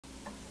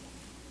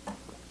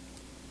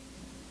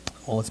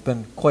Well, it's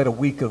been quite a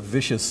week of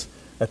vicious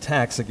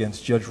attacks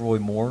against Judge Roy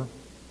Moore.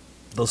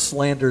 The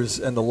slanders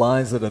and the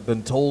lies that have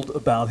been told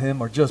about him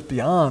are just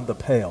beyond the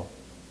pale.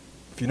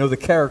 If you know the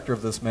character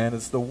of this man,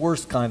 it's the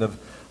worst kind of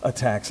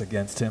attacks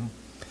against him.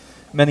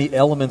 Many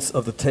elements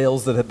of the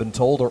tales that have been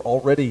told are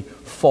already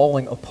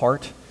falling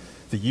apart.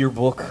 The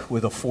yearbook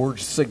with a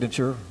forged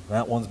signature,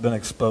 that one's been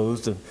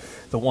exposed. And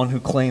the one who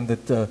claimed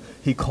that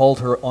he called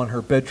her on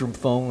her bedroom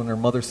phone when her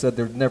mother said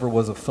there never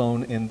was a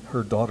phone in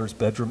her daughter's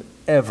bedroom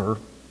ever.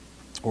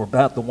 Or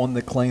about the one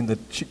that claimed that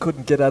she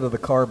couldn't get out of the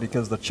car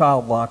because the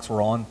child locks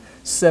were on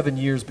 7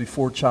 years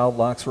before child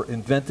locks were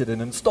invented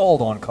and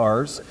installed on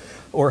cars.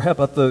 Or how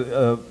about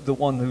the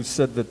one who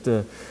said that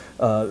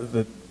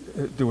that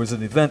there was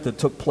an event that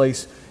took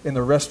place in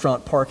the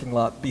restaurant parking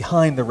lot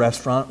behind the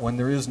restaurant when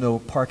there is no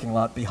parking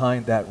lot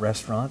behind that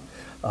restaurant,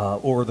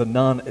 or the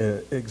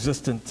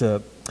non-existent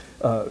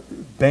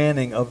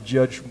banning of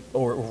Judge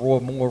or Roy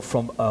Moore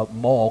from a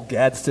mall,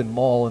 Gadsden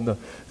Mall, and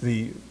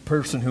the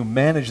person who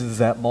manages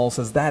that mall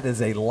says that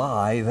is a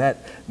lie. That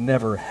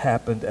never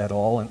happened at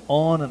all. And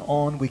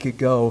on we could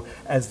go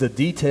as the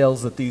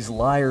details that these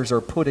liars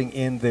are putting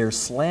in their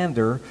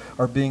slander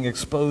are being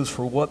exposed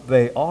for what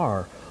they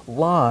are.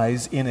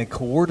 Lies in a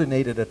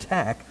coordinated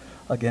attack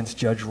against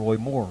Judge Roy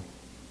Moore.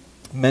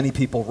 Many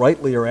people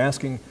rightly are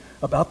asking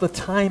about the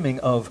timing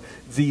of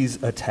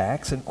these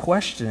attacks and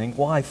questioning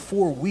why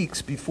 4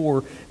 weeks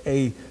before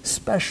a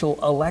special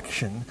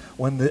election,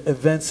 when the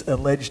events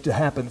alleged to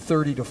happen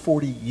 30 to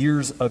 40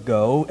 years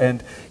ago,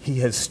 and he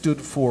has stood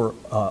for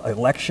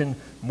election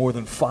more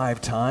than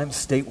 5 times,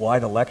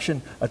 statewide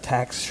election,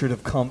 attacks should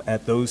have come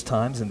at those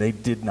times, and they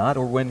did not,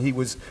 or when he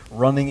was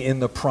running in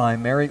the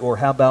primary, or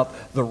how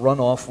about the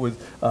runoff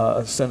with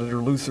Senator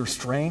Luther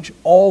Strange?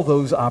 All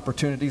those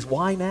opportunities,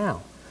 why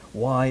now?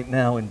 Why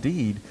now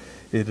indeed?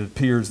 It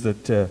appears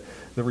that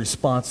the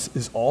response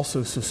is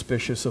also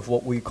suspicious of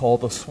what we call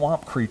the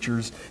swamp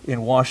creatures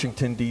in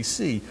Washington,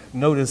 D.C.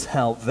 Notice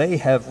how they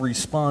have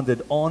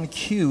responded on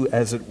cue,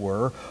 as it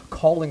were,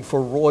 calling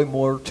for Roy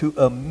Moore to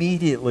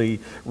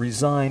immediately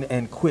resign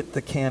and quit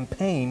the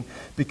campaign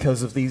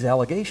because of these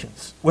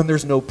allegations, when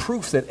there's no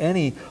proof that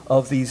any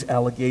of these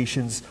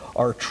allegations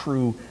are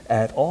true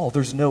at all.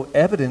 There's no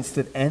evidence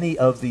that any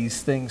of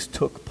these things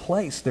took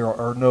place. There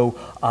are no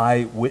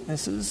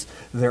eyewitnesses.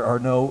 There are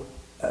no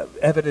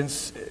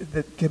evidence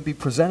that can be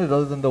presented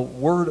other than the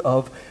word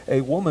of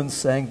a woman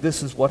saying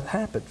this is what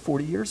happened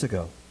 40 years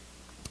ago.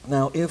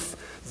 Now, if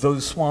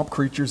those swamp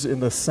creatures in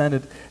the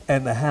Senate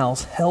and the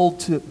House held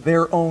to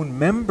their own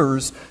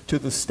members to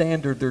the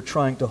standard they're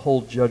trying to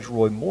hold Judge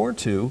Roy Moore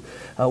to,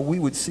 we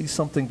would see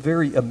something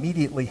very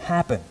immediately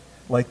happen,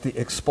 like the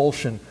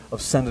expulsion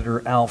of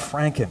Senator Al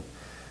Franken.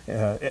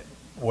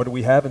 What do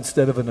we have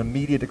instead of an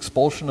immediate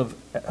expulsion of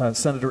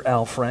Senator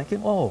Al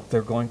Franken? Oh,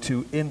 they're going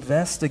to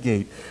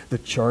investigate the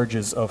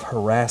charges of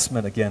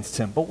harassment against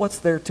him. But what's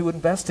there to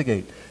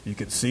investigate? You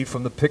can see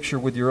from the picture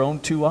with your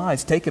own 2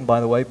 eyes, taken, by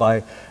the way,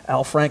 by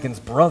Al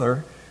Franken's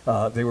brother.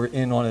 They were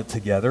in on it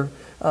together.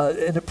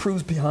 And it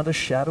proves beyond a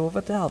shadow of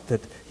a doubt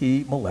that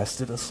he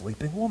molested a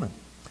sleeping woman.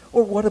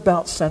 Or what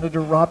about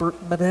Senator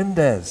Robert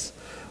Menendez?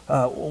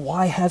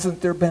 Why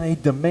hasn't there been a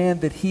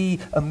demand that he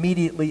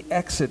immediately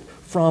exit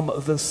from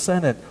the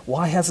Senate?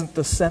 Why hasn't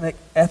the Senate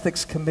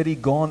Ethics Committee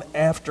gone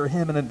after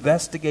him and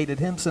investigated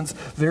him, since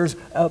there's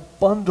a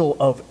bundle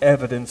of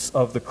evidence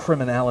of the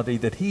criminality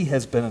that he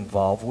has been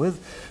involved with,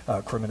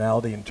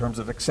 criminality in terms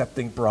of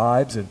accepting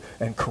bribes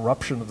and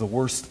corruption of the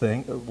worst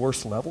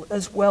level,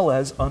 as well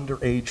as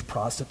underage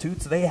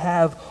prostitutes? They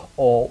have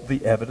all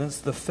the evidence.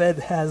 The Fed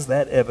has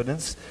that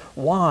evidence.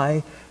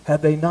 Why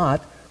have they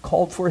not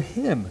called for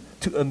him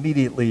to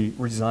immediately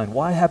resign?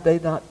 Why have they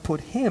not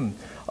put him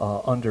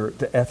under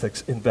the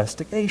ethics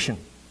investigation?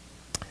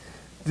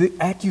 The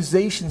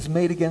accusations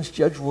made against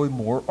Judge Roy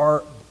Moore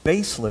are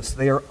baseless.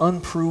 They are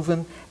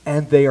unproven,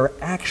 and they are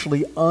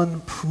actually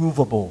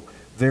unprovable.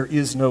 There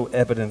is no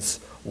evidence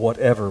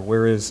whatever.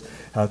 Whereas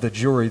the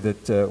jury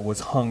that was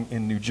hung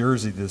in New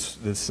Jersey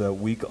this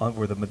week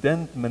over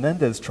the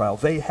Menendez trial,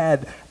 they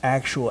had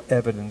actual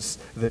evidence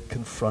that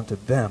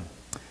confronted them.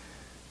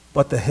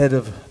 But the head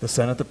of the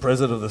Senate, the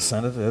president of the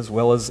Senate, as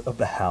well as of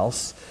the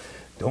House,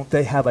 don't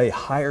they have a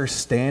higher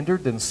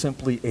standard than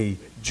simply a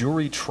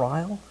jury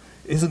trial?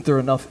 Isn't there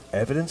enough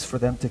evidence for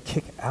them to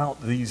kick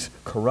out these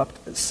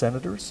corrupt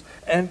senators?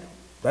 And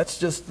that's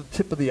just the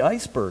tip of the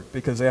iceberg,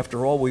 because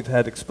after all, we've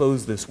had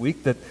exposed this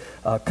week that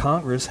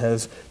Congress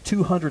has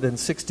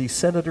 260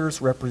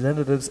 senators,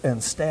 representatives, and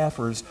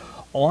staffers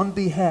on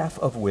behalf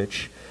of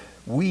which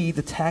we,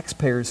 the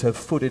taxpayers, have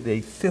footed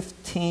a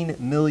 $15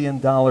 million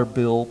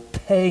bill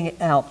paying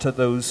out to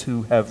those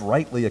who have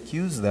rightly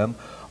accused them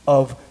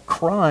of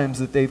crimes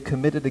that they've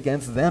committed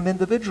against them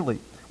individually.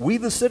 We,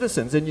 the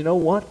citizens, and you know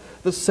what?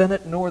 The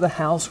Senate nor the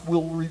House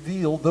will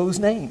reveal those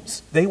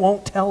names. They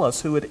won't tell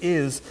us who it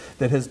is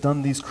that has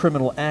done these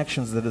criminal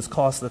actions that has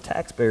cost the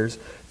taxpayers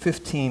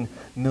 $15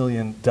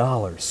 million.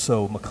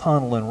 So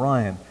McConnell and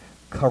Ryan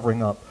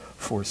covering up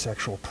for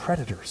sexual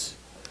predators.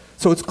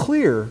 So it's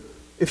clear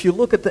if you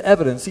look at the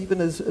evidence, even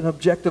as an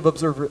objective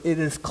observer, it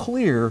is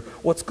clear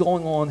what's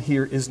going on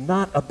here is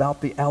not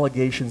about the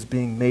allegations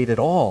being made at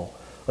all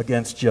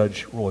against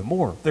Judge Roy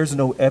Moore. There's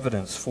no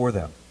evidence for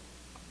them.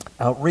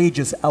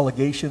 Outrageous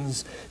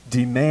allegations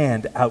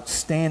demand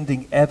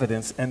outstanding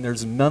evidence, and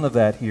there's none of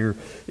that here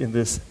in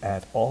this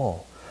at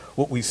all.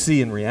 What we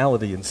see in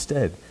reality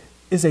instead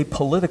is a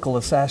political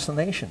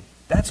assassination.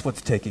 That's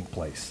what's taking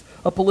place.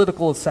 A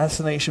political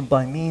assassination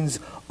by means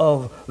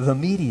of the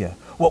media.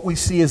 What we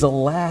see is a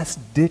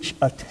last-ditch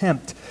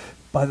attempt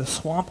by the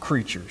swamp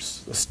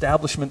creatures,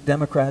 establishment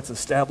Democrats,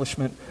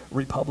 establishment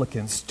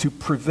Republicans, to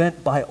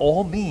prevent by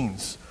all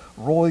means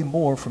Roy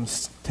Moore from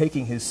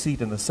taking his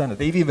seat in the Senate.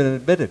 They've even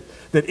admitted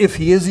that if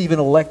he is even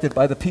elected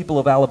by the people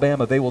of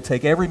Alabama, they will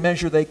take every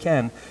measure they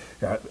can.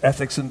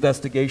 Ethics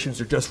investigations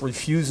are just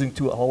refusing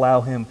to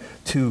allow him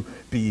to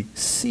be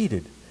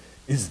seated.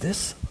 Is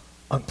this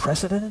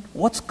unprecedented?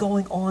 What's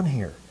going on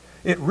here?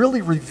 It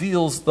really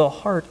reveals the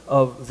heart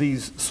of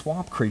these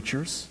swamp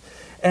creatures,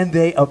 and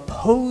they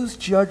oppose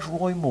Judge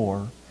Roy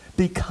Moore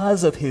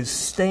because of his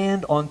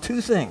stand on two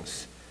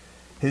things: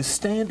 his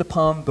stand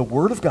upon the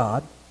Word of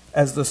God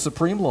as the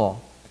supreme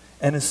law,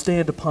 and his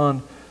stand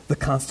upon the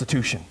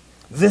Constitution.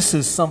 This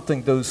is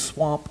something those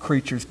swamp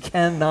creatures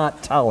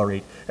cannot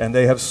tolerate, and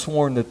they have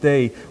sworn that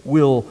they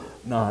will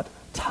not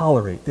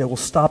tolerate. They will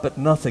stop at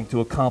nothing to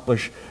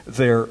accomplish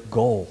their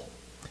goal.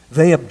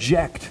 They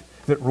object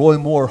that Roy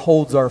Moore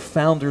holds our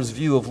founders'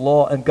 view of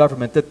law and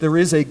government, that there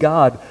is a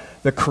God,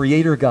 the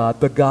Creator God,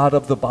 the God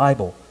of the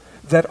Bible,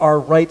 that our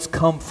rights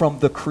come from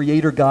the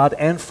Creator God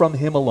and from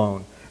Him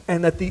alone,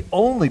 and that the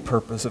only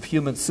purpose of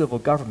human civil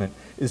government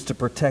is to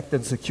protect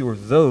and secure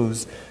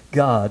those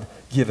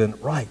God-given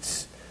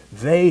rights.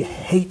 They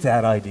hate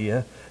that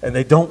idea, and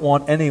they don't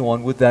want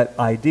anyone with that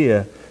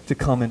idea to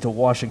come into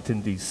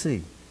Washington,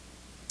 D.C.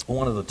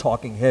 One of the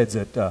talking heads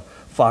at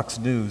Fox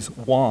News,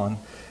 Juan,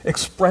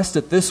 expressed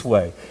it this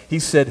way. He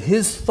said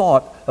his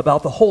thought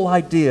about the whole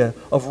idea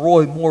of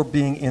Roy Moore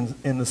being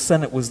in the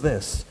Senate was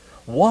this: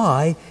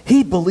 why?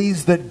 He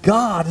believes that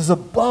God is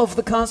above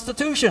the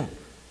Constitution.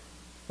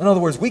 In other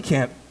words, we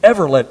can't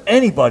ever let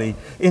anybody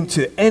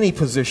into any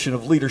position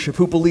of leadership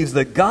who believes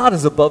that God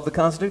is above the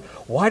Constitution.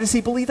 Why does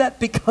he believe that?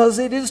 Because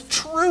it is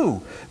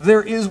true.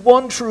 There is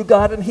one true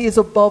God, and He is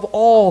above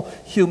all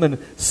human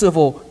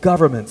civil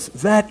governments.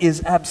 That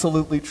is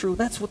absolutely true.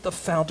 That's what the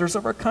founders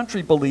of our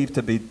country believed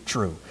to be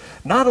true.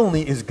 Not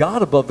only is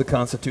God above the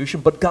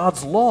Constitution, but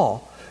God's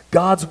law,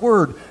 God's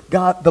Word,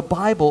 God, the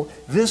Bible,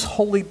 this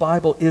Holy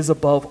Bible is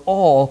above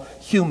all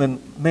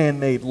human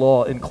man-made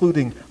law,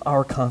 including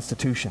our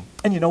Constitution.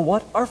 And you know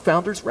what? Our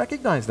founders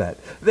recognized that.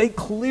 They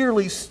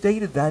clearly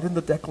stated that in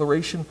the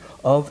Declaration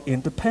of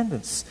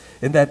Independence.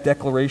 In that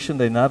declaration,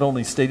 they not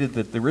only stated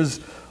that there is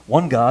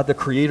one God, the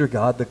Creator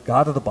God, the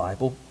God of the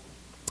Bible,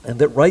 and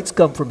that rights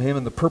come from Him,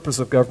 and the purpose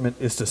of government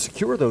is to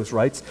secure those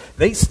rights.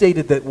 They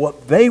stated that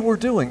what they were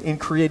doing in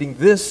creating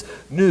this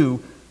new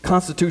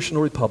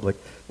constitutional republic,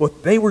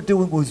 what they were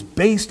doing was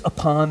based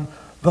upon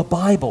the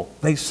Bible.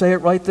 They say it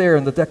right there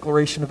in the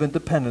Declaration of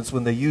Independence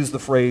when they use the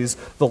phrase,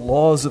 the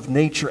laws of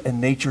nature and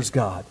nature's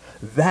God.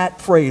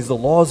 That phrase, the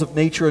laws of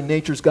nature and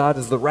nature's God,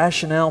 is the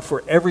rationale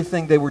for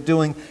everything they were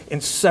doing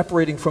in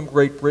separating from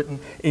Great Britain,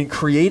 in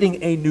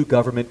creating a new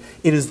government.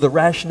 It is the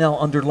rationale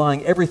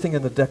underlying everything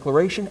in the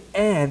Declaration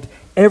and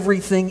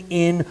everything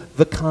in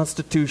the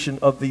Constitution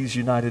of these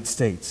United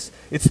States.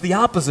 It's the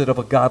opposite of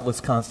a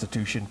godless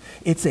constitution.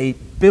 It's a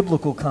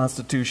biblical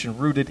constitution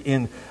rooted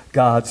in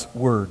God's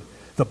Word.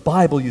 The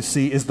Bible, you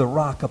see, is the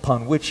rock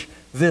upon which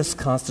this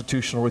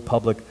constitutional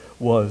republic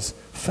was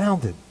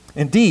founded.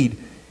 Indeed,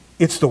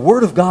 it's the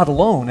Word of God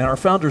alone, and our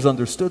founders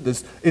understood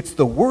this, it's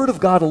the Word of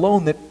God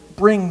alone that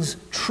brings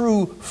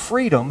true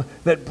freedom,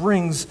 that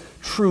brings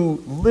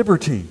true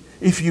liberty.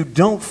 If you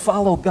don't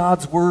follow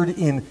God's Word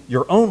in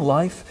your own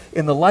life,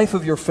 in the life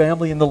of your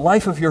family, in the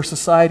life of your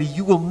society,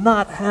 you will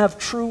not have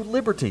true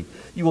liberty.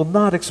 You will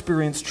not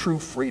experience true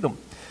freedom.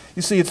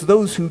 You see, it's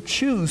those who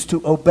choose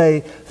to obey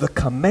the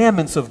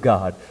commandments of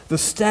God, the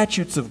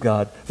statutes of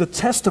God, the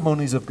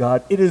testimonies of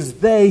God. It is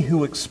they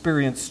who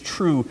experience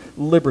true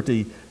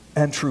liberty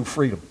and true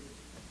freedom.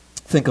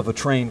 Think of a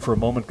train for a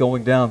moment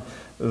going down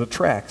the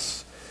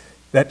tracks.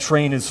 That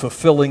train is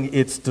fulfilling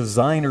its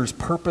designer's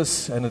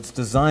purpose and its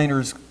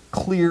designer's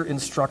clear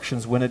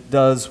instructions when it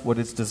does what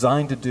it's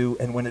designed to do,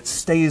 and when it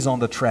stays on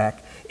the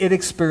track, it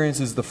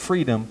experiences the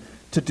freedom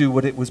to do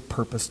what it was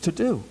purposed to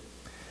do.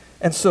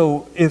 And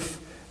so if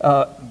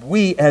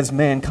we as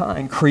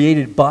mankind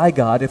created by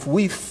God, if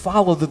we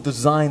follow the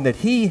design that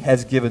He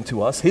has given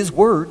to us, His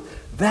Word,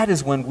 that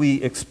is when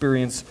we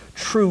experience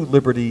true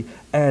liberty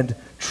and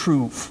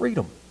true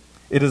freedom.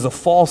 It is a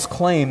false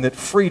claim that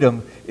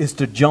freedom is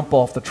to jump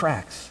off the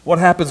tracks. What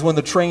happens when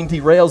the train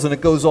derails and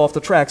it goes off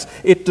the tracks?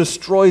 It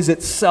destroys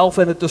itself,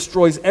 and it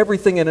destroys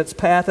everything in its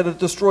path, and it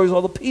destroys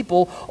all the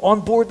people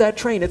on board that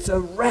train. It's a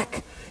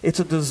wreck. It's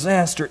a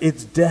disaster.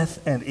 It's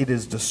death, and it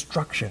is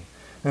destruction.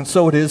 And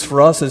so it is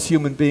for us as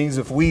human beings.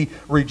 If we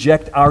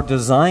reject our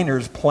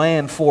designer's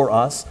plan for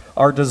us,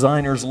 our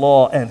designer's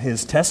law and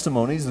his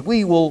testimonies,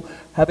 we will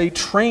have a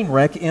train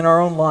wreck in our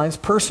own lives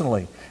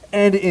personally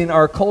and in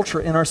our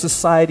culture, in our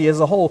society as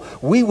a whole.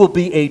 We will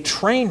be a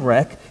train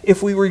wreck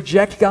if we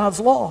reject God's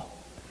law.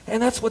 And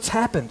that's what's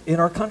happened in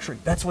our country.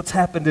 That's what's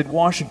happened in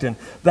Washington.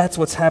 That's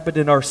what's happened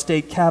in our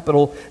state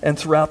capital and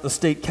throughout the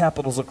state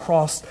capitals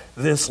across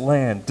this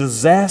land.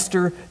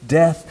 Disaster,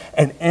 death,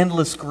 and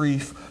endless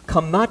grief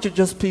come not to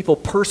just people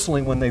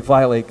personally when they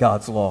violate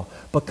God's law,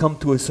 but come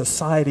to a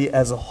society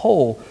as a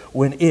whole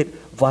when it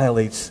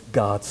violates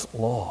God's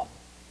law.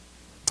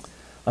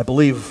 I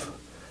believe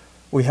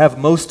we have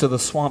most of the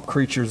swamp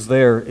creatures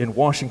there in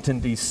Washington,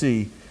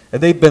 D.C.,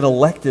 and they've been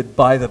elected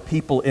by the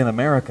people in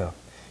America,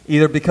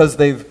 either because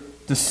they've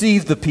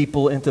deceived the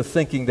people into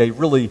thinking they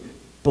really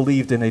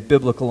believed in a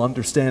biblical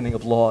understanding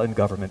of law and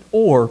government,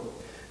 or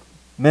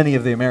many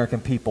of the American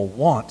people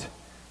want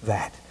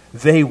that.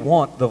 They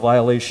want the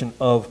violation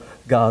of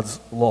God's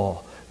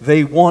law.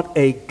 They want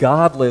a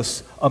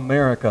godless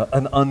America,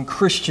 an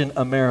unchristian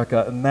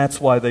America, and that's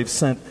why they've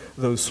sent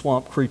those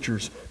swamp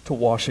creatures to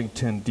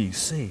Washington,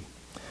 D.C.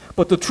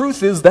 But the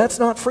truth is that's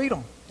not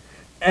freedom.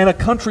 And a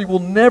country will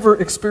never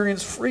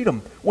experience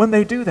freedom when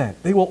they do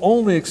that. They will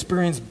only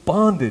experience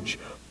bondage,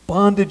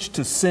 bondage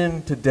to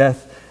sin, to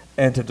death,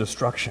 and to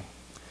destruction.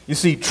 You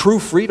see, true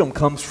freedom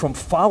comes from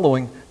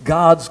following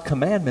God's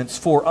commandments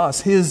for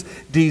us, His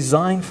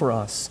design for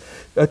us.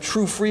 A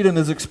true freedom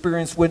is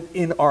experienced when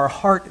in our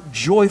heart,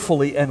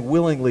 joyfully and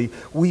willingly,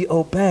 we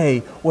obey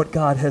what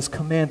God has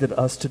commanded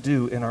us to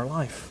do in our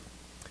life.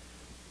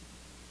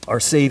 Our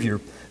Savior,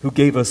 who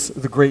gave us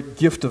the great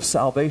gift of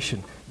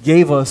salvation,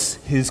 gave us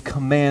His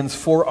commands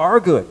for our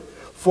good,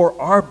 for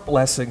our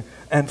blessing,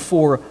 and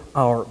for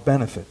our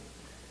benefit.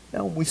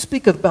 Now, when we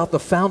speak about the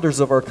founders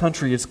of our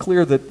country, it's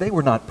clear that they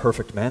were not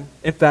perfect men.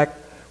 In fact,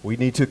 we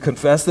need to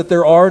confess that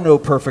there are no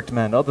perfect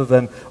men other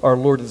than our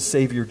Lord and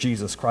Savior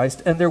Jesus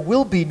Christ, and there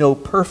will be no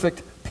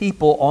perfect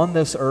people on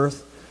this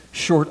earth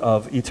short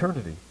of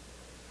eternity.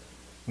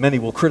 Many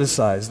will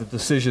criticize the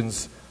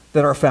decisions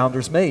that our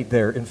founders made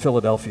there in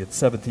Philadelphia in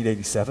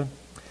 1787.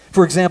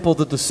 For example,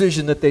 the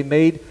decision that they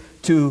made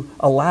to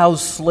allow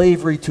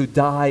slavery to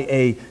die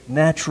a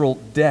natural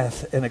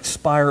death and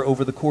expire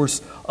over the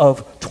course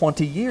of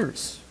 20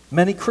 years.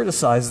 Many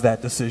criticized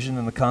that decision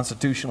in the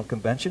Constitutional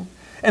Convention,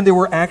 and there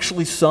were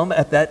actually some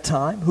at that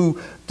time who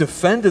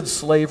defended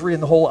slavery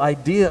and the whole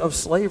idea of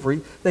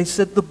slavery. They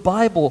said the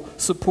Bible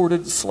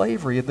supported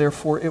slavery and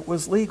therefore it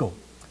was legal.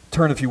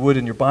 Turn, if you would,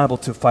 in your Bible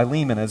to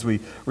Philemon as we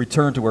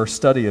return to our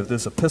study of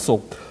this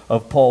epistle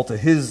of Paul to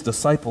his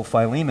disciple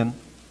Philemon,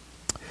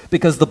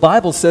 because the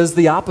Bible says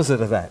the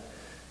opposite of that.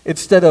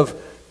 Instead of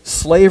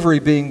slavery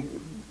being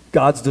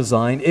God's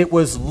design, it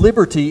was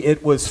liberty,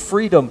 it was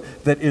freedom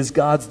that is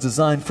God's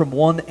design from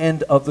one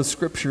end of the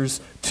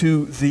Scriptures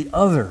to the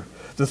other.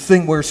 The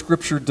thing where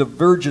Scripture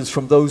diverges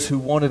from those who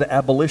wanted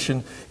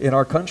abolition in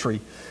our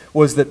country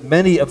was that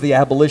many of the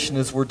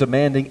abolitionists were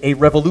demanding a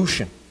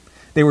revolution.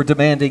 They were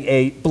demanding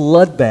a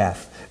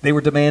bloodbath. They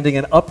were demanding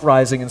an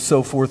uprising and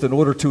so forth in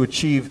order to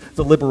achieve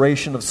the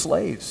liberation of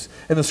slaves.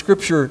 And the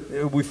Scripture,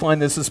 we find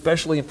this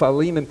especially in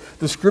Philemon,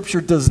 the Scripture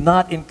does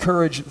not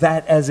encourage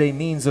that as a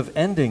means of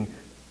ending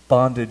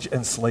bondage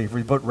and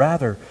slavery, but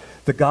rather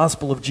the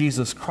gospel of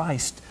Jesus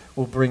Christ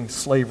will bring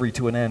slavery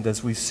to an end,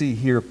 as we see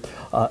here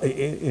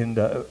in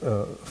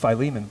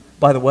Philemon.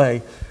 By the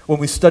way, when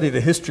we study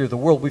the history of the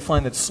world, we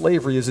find that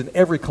slavery is in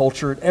every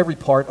culture, in every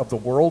part of the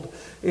world.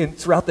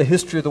 Throughout the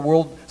history of the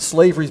world,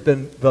 slavery has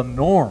been the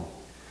norm.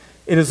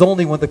 It is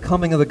only with the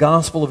coming of the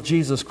gospel of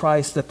Jesus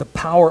Christ that the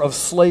power of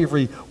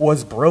slavery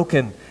was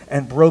broken,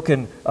 and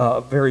broken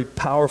very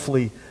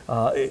powerfully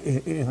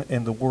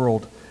in the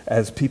world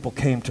as people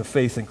came to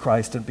faith in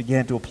Christ and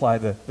began to apply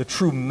the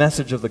true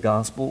message of the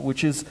gospel,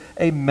 which is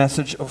a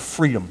message of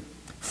freedom.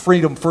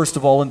 Freedom, first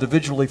of all,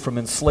 individually from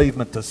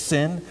enslavement to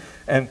sin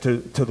and to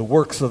the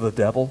works of the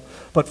devil.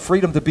 But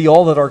freedom to be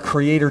all that our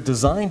Creator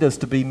designed us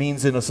to be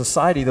means in a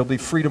society there'll be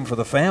freedom for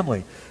the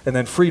family, and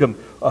then freedom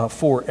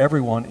for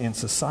everyone in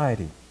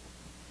society.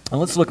 And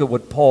let's look at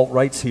what Paul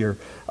writes here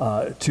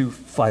to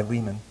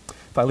Philemon.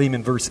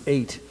 Philemon verse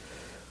 8.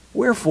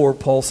 Wherefore,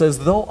 Paul says,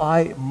 though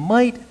I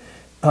might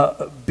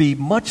be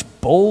much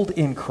bold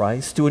in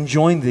Christ to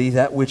enjoin thee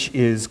that which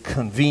is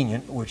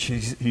convenient, which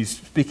he's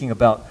speaking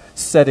about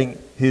setting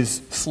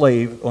his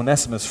slave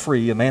Onesimus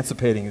free,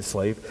 emancipating his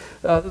slave,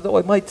 though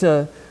I might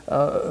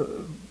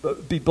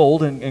be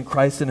bold in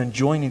Christ and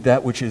enjoining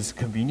that which is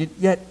convenient,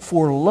 yet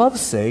for love's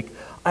sake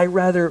I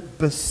rather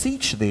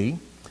beseech thee,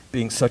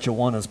 being such a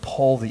one as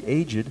Paul the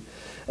aged,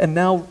 and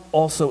now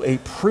also a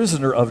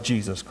prisoner of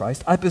Jesus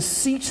Christ, I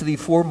beseech thee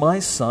for my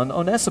son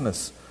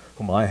Onesimus,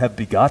 whom I have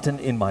begotten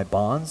in my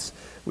bonds,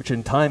 which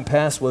in time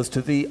past was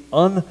to thee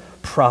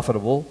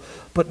unprofitable,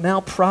 but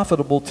now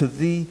profitable to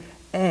thee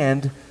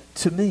and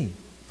to me.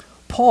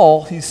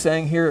 Paul, he's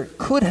saying here,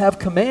 could have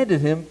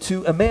commanded him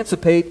to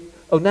emancipate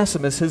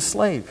Onesimus, his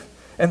slave.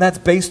 And that's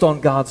based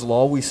on God's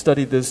law. We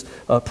studied this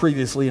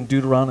previously in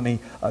Deuteronomy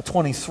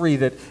 23,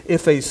 that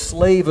if a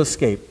slave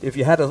escaped, if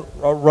you had a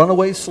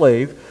runaway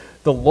slave,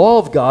 the law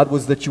of God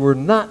was that you were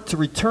not to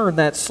return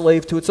that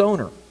slave to its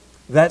owner.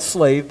 That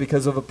slave,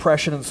 because of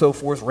oppression and so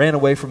forth, ran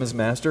away from his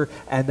master,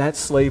 and that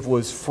slave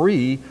was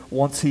free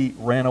once he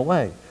ran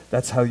away.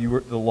 That's how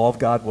the law of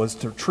God was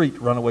to treat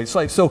runaway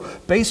slaves. So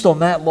based on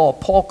that law,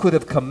 Paul could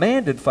have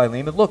commanded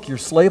Philemon, look, your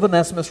slave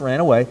Onesimus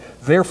ran away,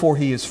 therefore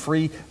he is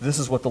free. This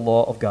is what the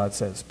law of God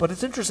says. But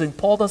it's interesting,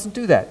 Paul doesn't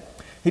do that.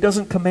 He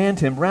doesn't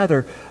command him,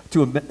 rather,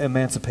 to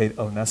emancipate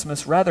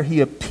Onesimus. Rather, he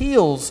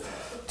appeals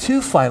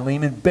to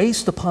Philemon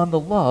based upon the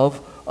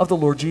love of the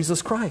Lord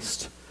Jesus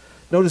Christ.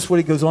 Notice what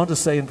he goes on to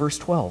say in verse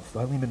 12,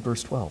 Philemon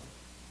verse 12.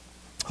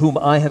 Whom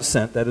I have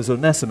sent, that is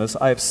Onesimus,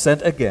 I have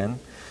sent again.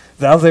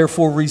 Thou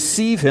therefore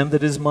receive him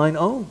that is mine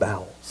own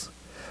bowels,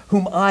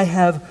 whom I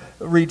have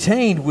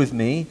retained with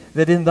me,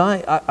 that in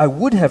I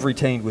would have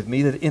retained with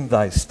me, that in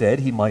thy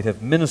stead he might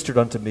have ministered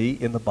unto me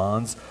in the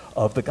bonds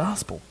of the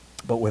gospel.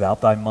 But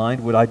without thy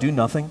mind would I do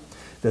nothing,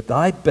 that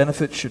thy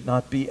benefit should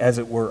not be, as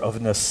it were,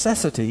 of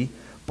necessity,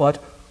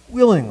 but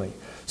willingly.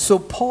 So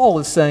Paul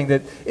is saying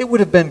that it would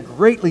have been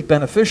greatly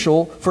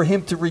beneficial for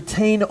him to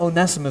retain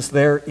Onesimus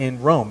there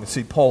in Rome. You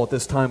see, Paul at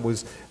this time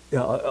was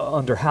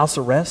under house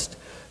arrest.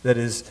 That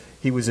is,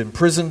 he was in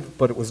prison,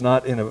 but it was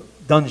not in a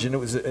dungeon. It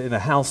was in a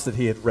house that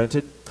he had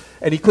rented.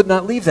 And he could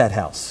not leave that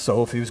house.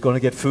 So if he was going to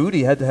get food,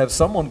 he had to have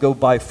someone go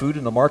buy food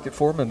in the market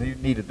for him, and he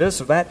needed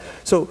this or that.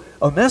 So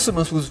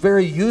Onesimus was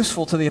very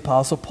useful to the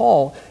Apostle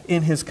Paul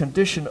in his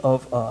condition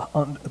of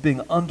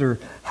being under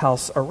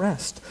house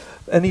arrest.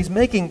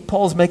 And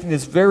Paul's making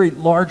this very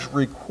large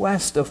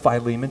request of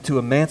Philemon to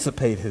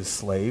emancipate his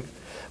slave.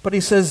 But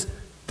he says,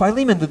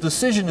 Philemon, the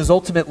decision is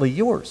ultimately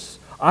yours.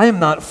 I am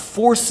not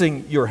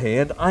forcing your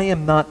hand. I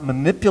am not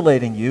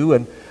manipulating you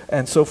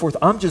and so forth.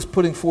 I'm just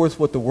putting forth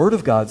what the Word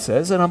of God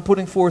says, and I'm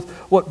putting forth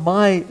what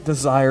my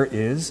desire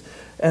is.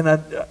 And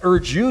I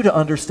urge you to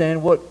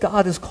understand what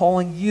God is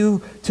calling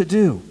you to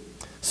do.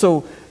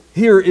 So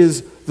here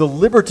is the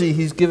liberty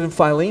he's given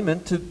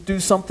Philemon to do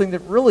something that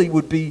really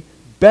would be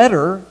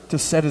better to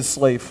set his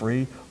slave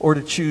free, or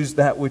to choose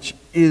that which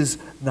is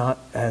not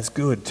as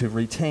good, to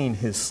retain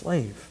his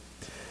slave.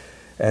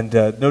 And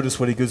notice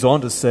what he goes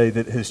on to say,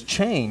 that has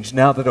changed.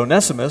 Now that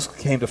Onesimus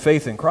came to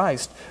faith in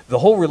Christ, the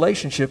whole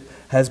relationship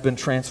has been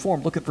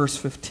transformed. Look at verse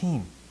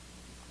 15.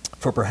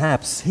 For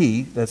perhaps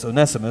he, that's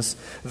Onesimus,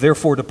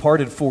 therefore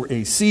departed for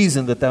a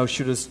season, that thou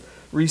shouldest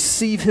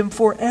receive him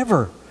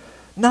forever,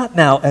 not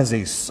now as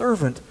a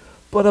servant,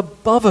 but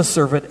above a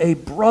servant, a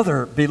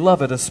brother,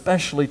 beloved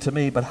especially to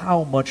me, but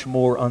how much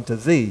more unto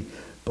thee,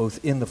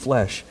 both in the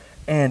flesh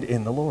and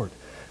in the Lord.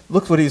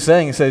 Look what he's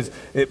saying. He says,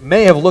 it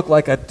may have looked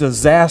like a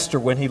disaster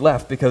when he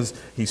left because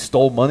he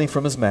stole money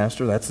from his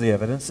master. That's the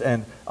evidence.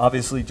 And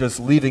obviously just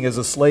leaving as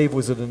a slave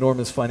was an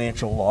enormous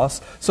financial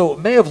loss. So it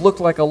may have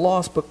looked like a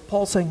loss, but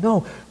Paul's saying,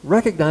 no,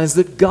 recognize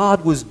that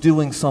God was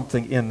doing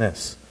something in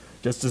this.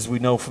 Just as we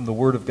know from the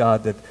Word of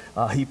God that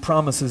he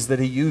promises that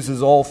he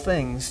uses all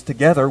things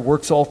together,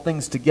 works all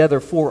things together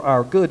for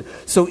our good.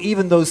 So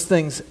even those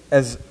things,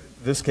 as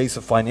this case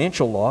of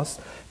financial loss,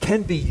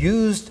 can be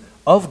used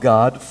of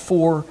God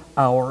for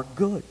our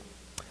good.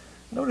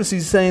 Notice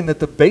he's saying that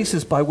the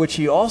basis by which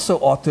he also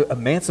ought to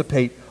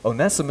emancipate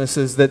Onesimus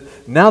is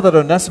that now that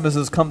Onesimus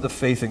has come to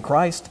faith in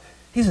Christ,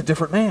 he's a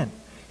different man.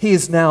 He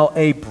is now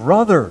a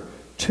brother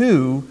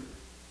to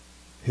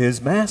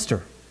his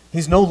master.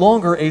 He's no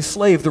longer a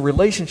slave. The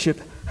relationship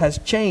has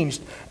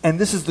changed. And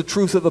this is the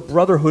truth of the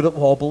brotherhood of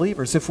all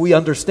believers. If we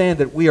understand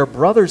that we are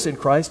brothers in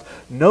Christ,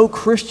 no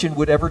Christian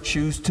would ever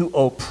choose to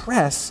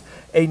oppress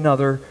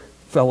another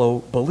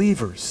fellow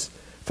believers.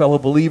 Fellow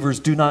believers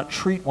do not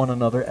treat one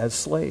another as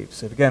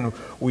slaves. And again,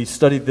 we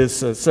studied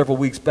this several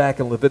weeks back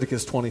in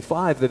Leviticus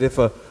 25, that if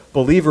a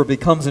believer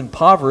becomes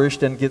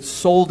impoverished and gets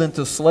sold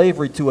into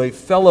slavery to a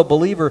fellow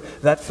believer,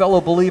 that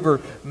fellow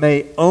believer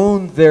may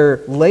own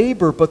their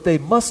labor, but they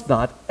must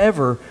not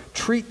ever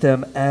treat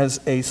them as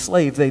a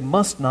slave. They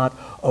must not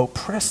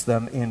oppress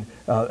them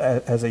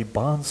as a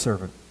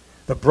bondservant.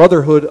 The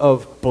brotherhood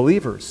of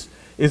believers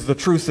is the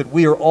truth that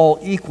we are all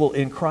equal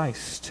in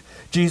Christ.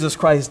 Jesus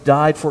Christ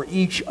died for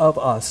each of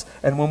us.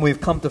 And when we've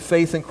come to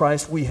faith in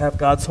Christ, we have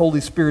God's Holy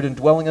Spirit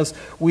indwelling us.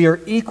 We are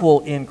equal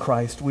in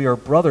Christ. We are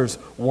brothers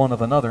one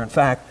of another. In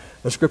fact,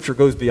 the Scripture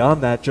goes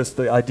beyond that, just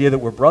the idea that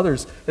we're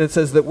brothers. And it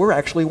says that we're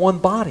actually one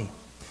body.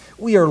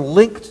 We are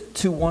linked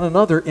to one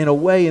another in a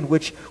way in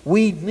which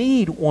we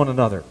need one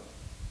another.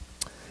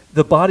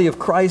 The body of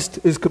Christ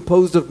is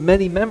composed of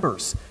many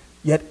members.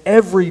 Yet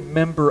every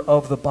member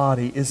of the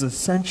body is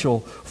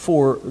essential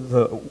for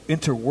the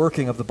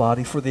interworking of the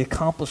body, for the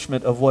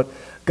accomplishment of what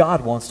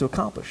God wants to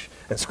accomplish.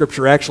 And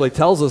Scripture actually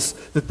tells us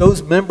that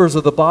those members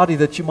of the body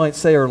that you might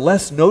say are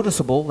less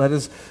noticeable, that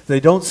is, they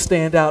don't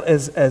stand out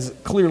as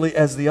clearly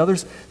as the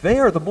others, they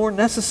are the more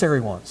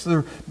necessary ones.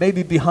 They're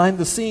maybe behind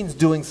the scenes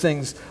doing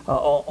things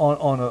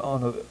on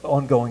an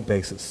ongoing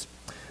basis.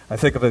 I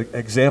think of an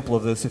example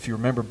of this, if you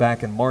remember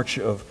back in March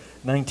of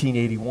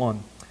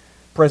 1981,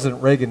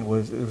 President Reagan it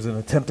was an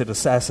attempted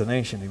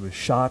assassination. He was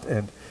shot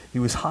and he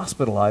was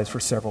hospitalized for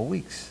several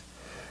weeks.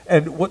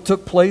 And what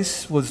took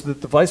place was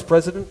that the vice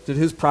president did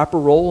his proper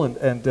role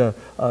and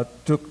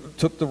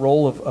took the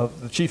role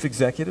of the chief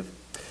executive.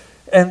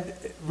 And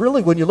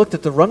really, when you looked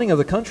at the running of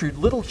the country,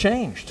 little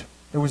changed.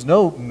 There was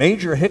no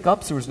major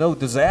hiccups. There was no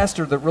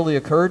disaster that really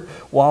occurred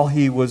while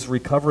he was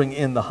recovering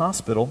in the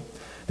hospital.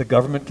 The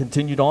government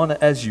continued on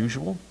as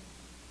usual.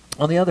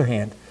 On the other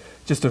hand,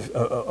 just a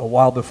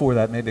while before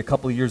that, maybe a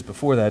couple of years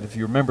before that, if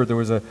you remember, there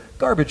was a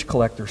garbage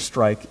collector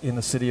strike in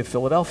the city of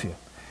Philadelphia.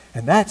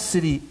 And that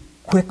city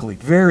quickly,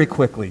 very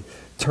quickly,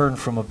 turned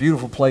from a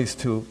beautiful place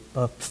to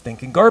a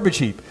stinking garbage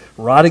heap,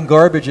 rotting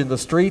garbage in the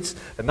streets,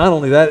 and not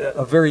only that,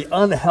 a very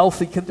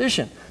unhealthy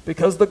condition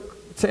because the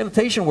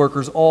sanitation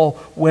workers all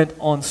went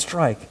on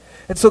strike.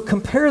 And so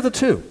compare the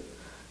two.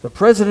 The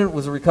president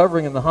was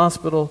recovering in the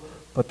hospital,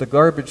 but the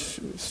garbage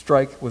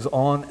strike was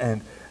on,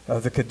 and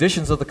the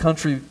conditions of the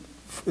country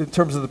in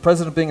terms of the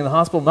president being in the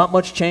hospital, not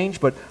much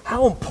change, but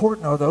how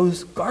important are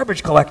those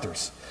garbage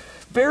collectors?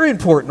 Very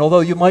important, although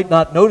you might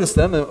not notice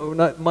them, or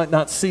might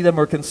not see them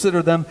or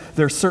consider them.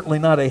 They're certainly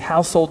not a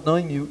household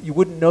name. You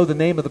wouldn't know the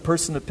name of the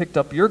person that picked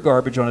up your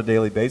garbage on a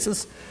daily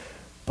basis.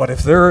 But if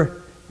they're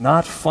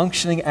not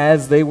functioning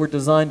as they were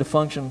designed to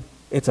function,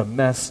 it's a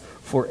mess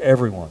for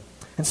everyone.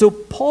 And so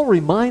Paul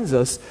reminds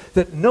us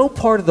that no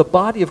part of the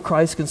body of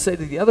Christ can say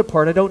to the other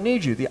part, I don't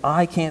need you. The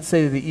eye can't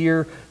say to the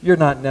ear, you're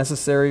not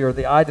necessary, or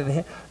the eye to the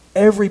hand.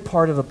 Every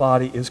part of the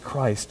body is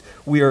Christ.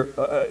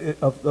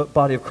 The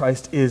body of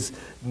Christ is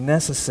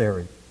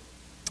necessary.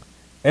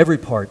 Every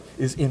part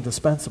is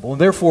indispensable. And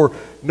therefore,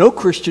 no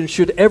Christian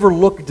should ever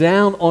look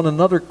down on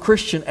another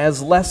Christian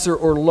as lesser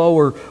or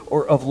lower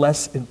or of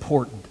less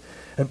important.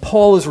 And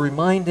Paul is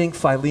reminding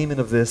Philemon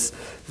of this,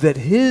 that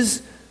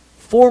his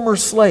former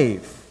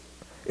slave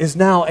is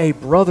now a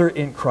brother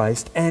in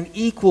Christ and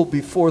equal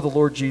before the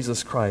Lord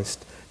Jesus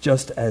Christ,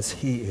 just as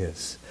he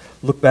is.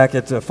 Look back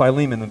at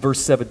Philemon in verse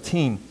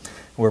 17,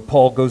 where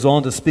Paul goes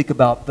on to speak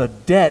about the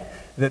debt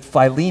that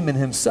Philemon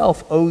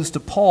himself owes to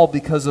Paul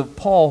because of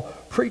Paul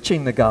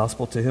preaching the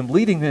gospel to him,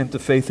 leading him to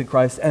faith in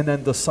Christ, and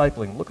then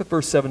discipling. Look at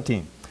verse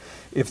 17.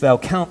 If thou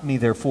count me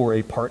therefore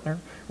a partner,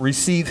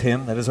 receive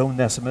him, that is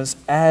Onesimus,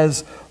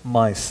 as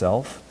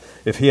myself.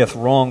 If he hath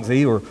wronged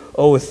thee or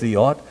oweth thee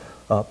aught,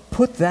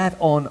 put that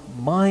on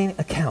mine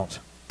account.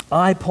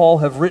 I, Paul,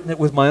 have written it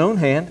with my own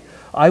hand.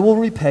 I will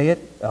repay it,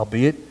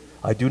 albeit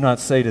I do not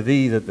say to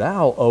thee that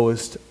thou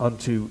owest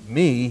unto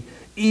me,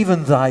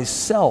 even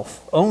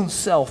thyself, own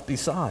self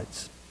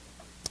besides.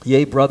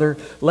 Yea, brother,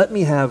 let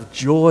me have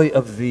joy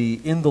of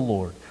thee in the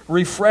Lord.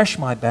 Refresh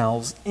my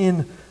bowels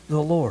in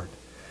the Lord.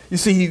 You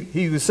see,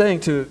 he was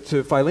saying to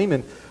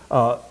Philemon,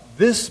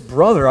 this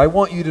brother, I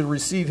want you to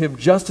receive him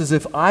just as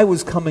if I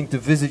was coming to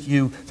visit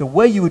you. The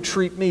way you would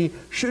treat me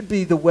should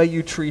be the way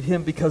you treat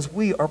him, because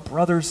we are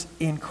brothers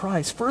in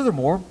Christ.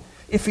 Furthermore,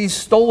 if he's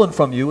stolen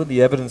from you, and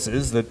the evidence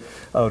is that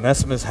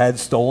Onesimus had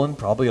stolen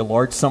probably a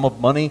large sum of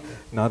money,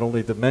 not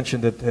only to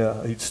mention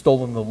that he'd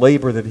stolen the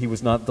labor that he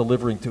was not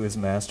delivering to his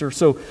master.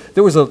 So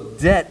there was a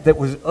debt that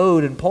was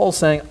owed, and Paul's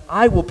saying,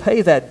 I will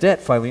pay that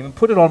debt, Philemon,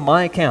 put it on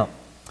my account.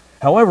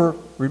 However,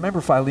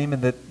 remember,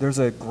 Philemon, that there's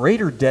a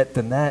greater debt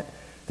than that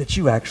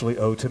you actually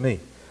owe to me.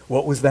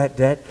 What was that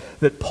debt?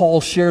 That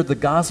Paul shared the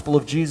gospel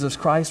of Jesus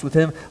Christ with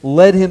him,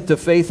 led him to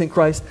faith in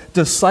Christ,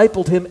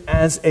 discipled him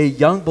as a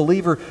young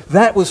believer.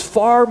 That was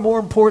far more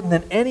important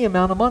than any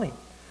amount of money.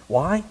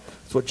 Why?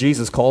 It's what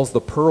Jesus calls the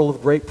pearl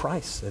of great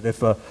price. And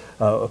if a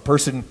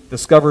person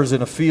discovers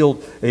in a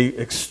field an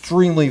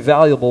extremely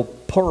valuable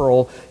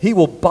pearl, he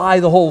will buy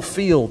the whole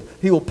field.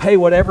 He will pay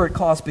whatever it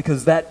costs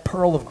because that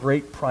pearl of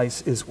great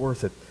price is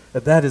worth it.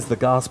 And that is the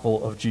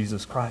gospel of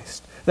Jesus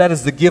Christ. That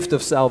is the gift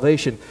of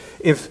salvation.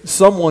 If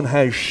someone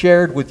has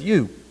shared with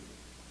you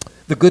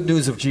the good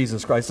news of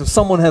Jesus Christ, if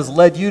someone has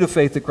led you to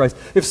faith in Christ,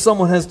 if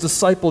someone has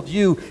discipled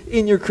you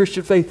in your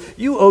Christian faith,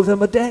 you owe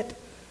them a debt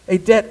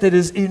that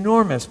is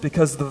enormous,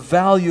 because the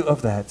value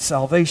of that,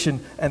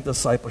 salvation and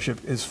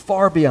discipleship, is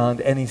far beyond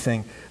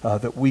anything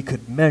that we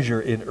could measure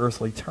in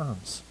earthly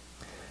terms.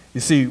 You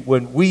see,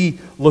 when we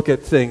look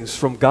at things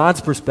from God's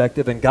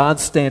perspective and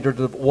God's standard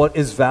of what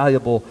is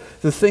valuable,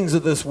 the things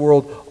of this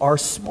world are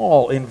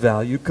small in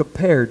value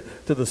compared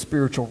to the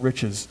spiritual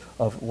riches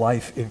of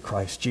life in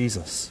Christ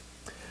Jesus.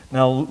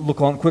 Now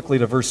look on quickly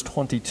to verse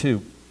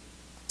 22,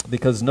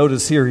 because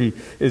notice here he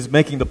is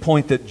making the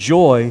point that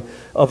joy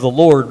of the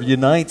Lord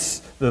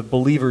unites the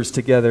believers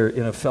together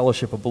in a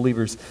fellowship of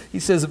believers. He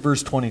says in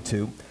verse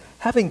 22,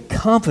 having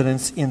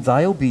confidence in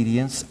thy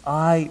obedience,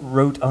 I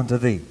wrote unto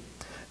thee,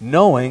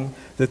 knowing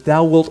that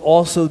thou wilt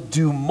also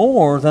do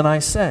more than I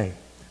say.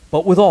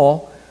 But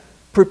withal,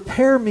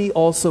 prepare me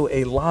also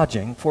a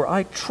lodging, for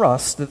I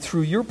trust that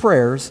through your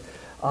prayers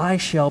I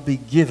shall be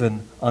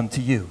given unto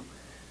you.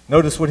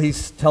 Notice what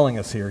he's telling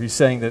us here. He's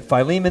saying that,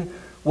 Philemon,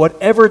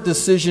 whatever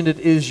decision it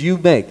is you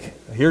make,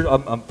 here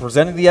I'm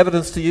presenting the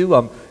evidence to you,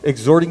 I'm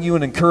exhorting you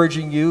and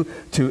encouraging you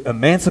to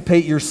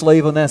emancipate your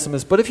slave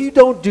Onesimus, but if you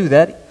don't do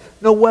that,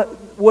 No,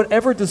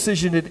 whatever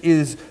decision it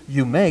is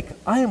you make,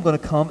 I am going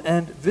to come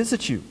and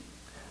visit you.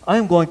 I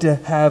am going to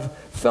have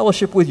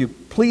fellowship with you.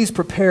 Please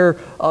prepare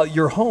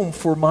your home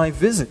for my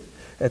visit.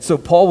 And so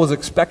Paul was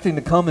expecting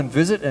to come and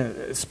visit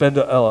and spend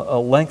a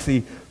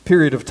lengthy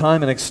period of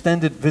time, an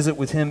extended visit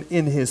with him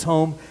in his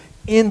home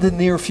in the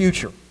near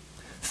future.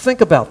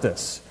 Think about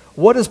this.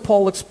 What is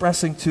Paul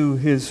expressing to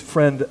his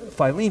friend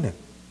Philemon?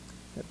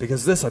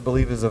 Because this, I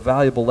believe, is a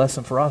valuable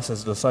lesson for us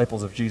as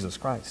disciples of Jesus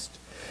Christ.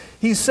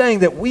 He's saying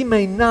that we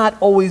may not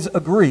always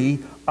agree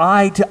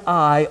eye to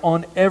eye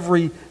on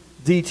every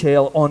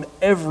detail, on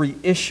every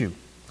issue.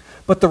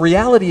 But the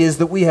reality is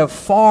that we have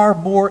far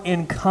more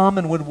in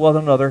common with one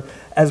another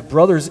as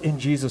brothers in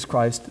Jesus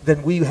Christ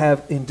than we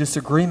have in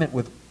disagreement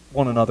with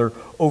one another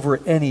over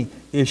any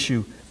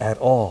issue at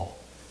all.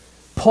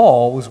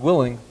 Paul was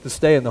willing to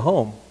stay in the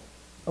home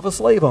of a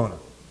slave owner.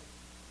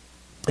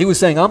 He was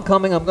saying, I'm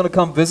coming, I'm going to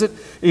come visit.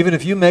 Even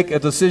if you make a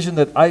decision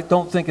that I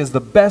don't think is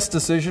the best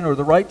decision or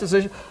the right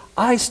decision,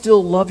 I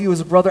still love you as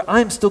a brother.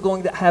 I'm still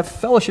going to have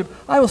fellowship.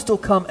 I will still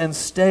come and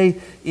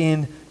stay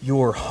in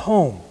your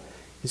home.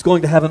 He's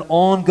going to have an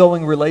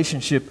ongoing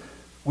relationship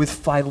with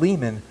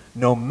Philemon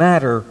no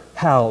matter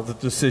how the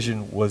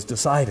decision was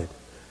decided.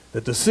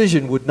 The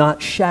decision would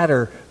not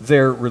shatter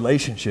their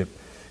relationship.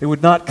 It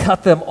would not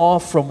cut them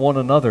off from one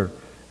another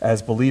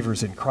as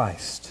believers in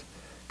Christ.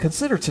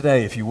 Consider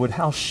today, if you would,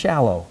 how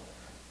shallow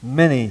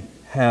many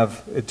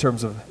have in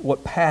terms of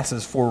what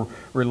passes for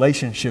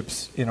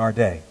relationships in our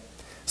day.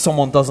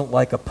 Someone doesn't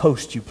like a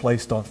post you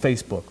placed on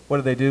Facebook.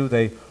 What do?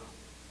 They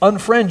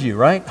unfriend you,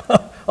 right?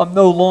 I'm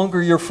no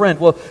longer your friend.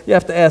 Well, you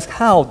have to ask,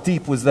 how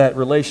deep was that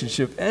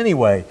relationship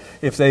anyway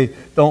if they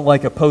don't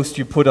like a post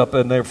you put up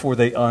and therefore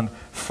they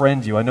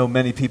unfriend you? I know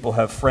many people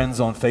have friends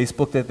on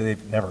Facebook that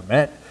they've never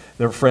met.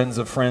 They're friends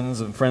of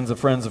friends and friends of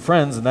friends of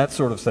friends and that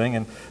sort of thing.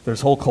 And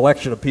there's a whole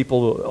collection of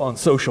people on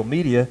social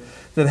media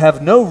that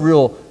have no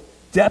real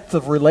depth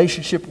of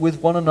relationship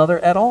with one another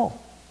at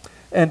all.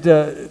 And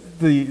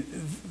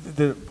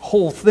the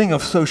whole thing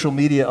of social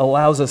media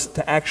allows us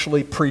to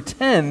actually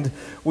pretend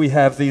we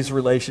have these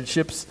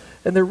relationships,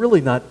 and they're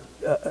really not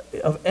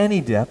of any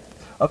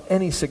depth, of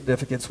any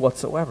significance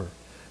whatsoever.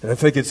 And I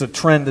think it's a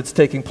trend that's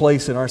taking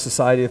place in our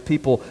society of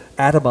people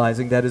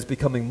atomizing, that is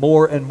becoming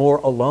more and more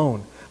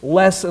alone,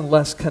 less and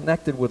less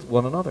connected with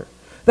one another.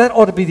 That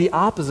ought to be the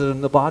opposite in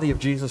the body of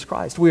Jesus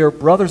Christ. We are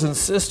brothers and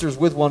sisters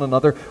with one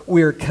another.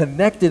 We are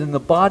connected in the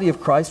body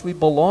of Christ. We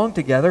belong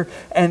together.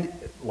 And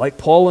like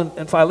Paul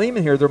and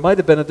Philemon here, there might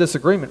have been a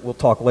disagreement. We'll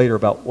talk later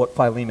about what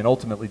Philemon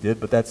ultimately did,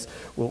 but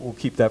we'll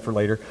keep that for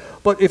later.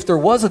 But if there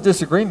was a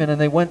disagreement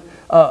and they went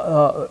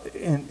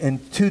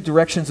in two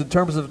directions in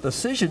terms of a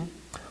decision,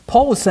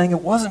 Paul was saying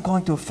it wasn't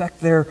going to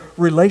affect their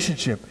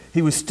relationship.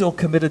 He was still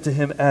committed to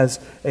him as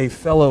a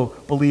fellow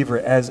believer,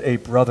 as a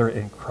brother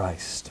in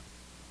Christ.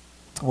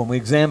 When we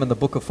examine the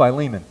book of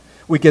Philemon,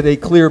 we get a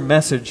clear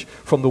message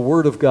from the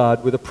Word of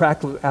God with a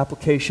practical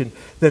application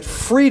that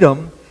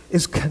freedom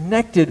is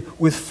connected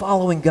with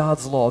following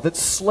God's law, that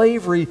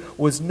slavery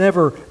was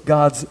never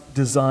God's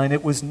design.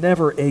 It was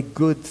never a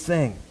good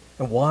thing.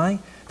 And why?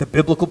 The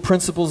biblical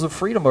principles of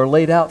freedom are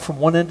laid out from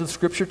one end of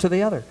Scripture to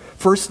the other.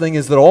 First thing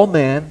is that all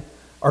men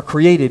are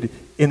created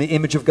in the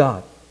image of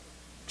God.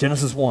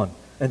 Genesis 1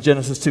 and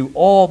Genesis 2,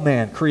 all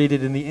man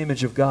created in the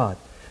image of God.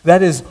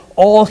 That is,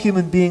 all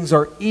human beings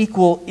are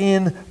equal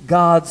in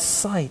God's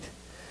sight.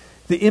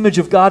 The image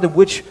of God in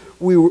which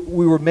we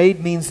were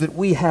made means that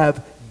we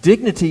have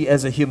dignity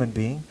as a human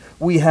being.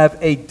 We have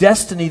a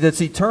destiny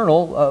that's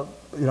eternal.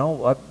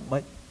 I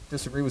might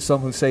disagree with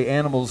some who say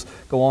animals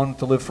go on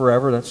to live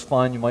forever. That's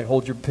fine. You might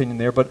hold your opinion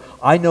there. But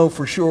I know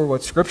for sure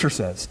what Scripture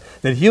says,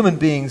 that human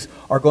beings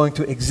are going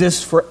to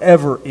exist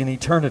forever in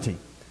eternity,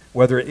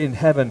 whether in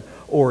heaven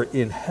or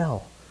in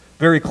hell.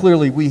 Very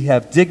clearly, we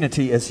have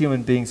dignity as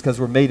human beings because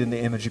we're made in the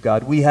image of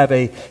God. We have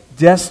a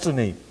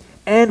destiny,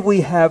 and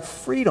we have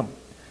freedom.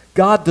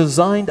 God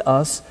designed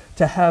us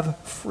to have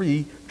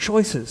free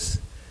choices.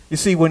 You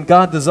see, when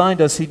God designed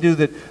us, He knew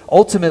that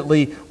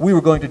ultimately we were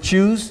going to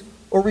choose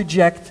or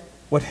reject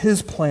what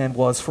His plan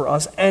was for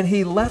us, and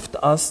He left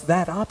us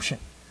that option,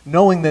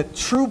 knowing that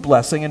true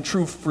blessing and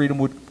true freedom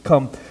would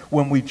come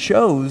when we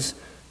chose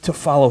to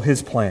follow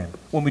His plan,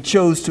 when we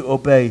chose to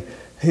obey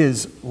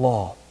His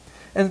law.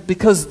 And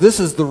because this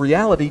is the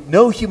reality,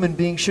 no human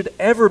being should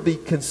ever be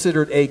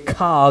considered a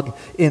cog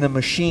in a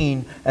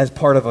machine as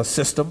part of a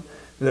system,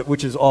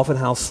 which is often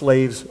how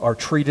slaves are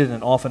treated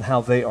and often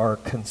how they are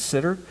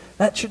considered.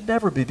 That should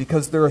never be,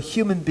 because they're a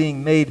human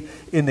being made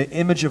in the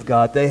image of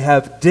God. They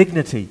have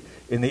dignity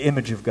in the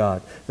image of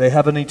God. They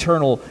have an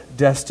eternal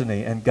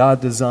destiny, and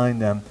God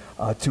designed them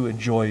to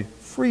enjoy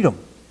freedom.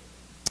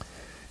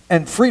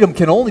 And freedom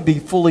can only be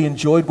fully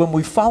enjoyed when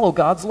we follow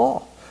God's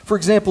law. For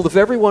example, if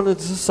everyone in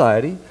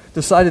society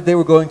decided they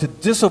were going to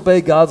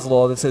disobey God's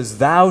law that says,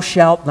 "Thou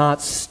shalt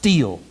not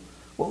steal,"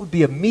 what would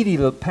be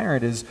immediately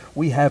apparent is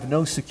we have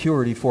no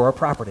security for our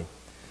property.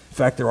 In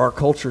fact, there are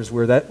cultures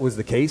where that was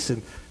the case,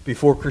 and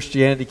before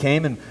Christianity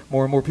came and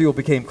more people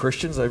became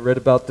Christians. I read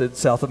about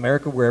South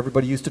America where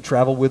everybody used to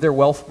travel with their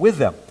wealth with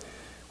them.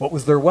 What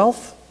was their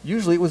wealth?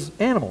 Usually it was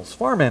animals,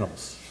 farm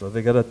animals. So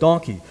they got a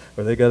donkey,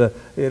 or they got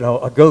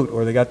a goat,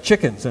 or they got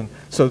chickens. And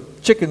so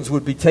chickens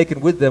would be taken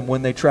with them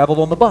when they traveled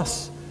on the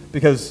bus,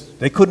 because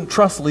they couldn't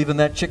trust leaving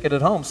that chicken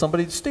at home.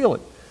 Somebody would steal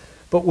it.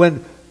 But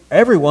when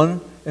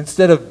everyone,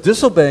 instead of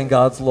disobeying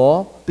God's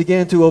law,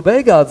 began to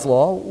obey God's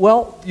law,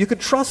 well, you could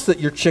trust that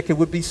your chicken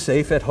would be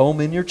safe at home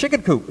in your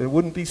chicken coop. It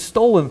wouldn't be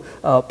stolen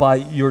by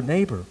your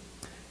neighbor.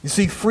 You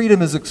see,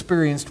 freedom is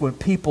experienced when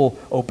people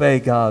obey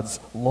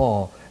God's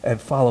law and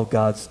follow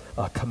God's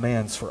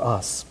commands for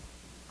us.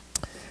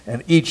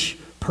 And each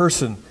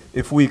person,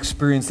 if we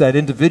experience that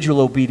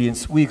individual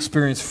obedience, we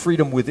experience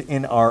freedom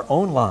within our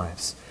own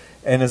lives.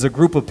 And as a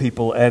group of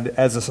people and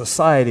as a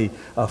society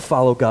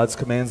follow God's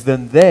commands,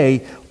 then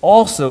they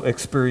also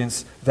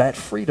experience that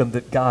freedom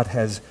that God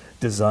has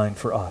designed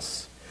for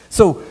us.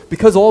 So,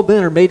 because all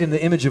men are made in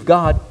the image of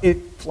God, it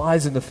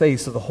flies in the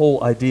face of the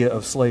whole idea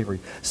of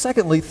slavery.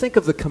 Secondly, think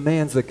of the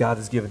commands that God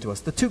has given to us.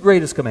 The two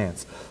greatest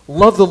commands.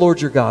 Love the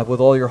Lord your God with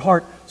all your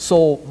heart,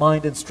 soul,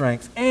 mind, and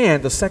strength.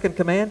 And the second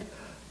command,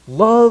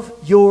 love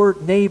your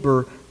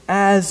neighbor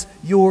as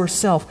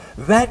yourself.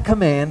 That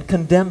command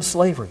condemns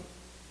slavery,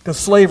 because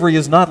slavery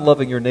is not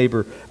loving your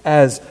neighbor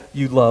as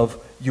you love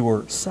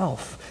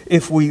yourself.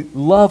 If we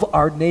love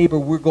our neighbor,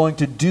 we're going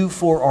to do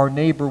for our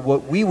neighbor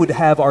what we would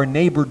have our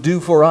neighbor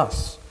do for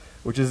us,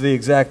 which is the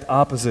exact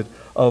opposite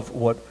of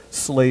what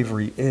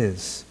slavery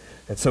is.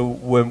 And so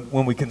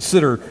when we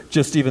consider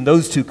just even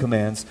those two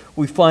commands,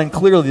 we find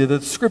clearly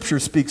that Scripture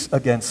speaks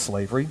against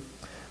slavery.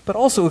 But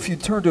also, if you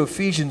turn to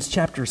Ephesians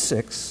chapter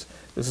 6,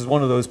 this is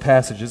one of those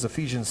passages,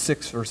 Ephesians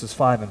 6, verses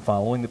 5 and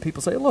following, that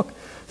people say, look,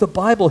 the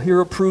Bible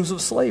here approves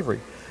of slavery.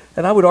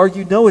 And I would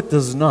argue, no, it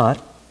does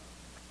not.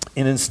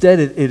 And instead,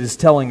 it is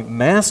telling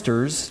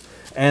masters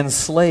and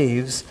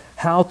slaves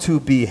how to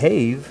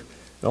behave.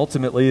 And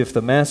ultimately, if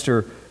the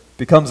master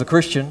becomes a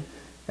Christian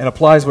and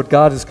applies what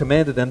God has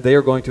commanded them, they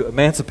are going to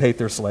emancipate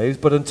their slaves.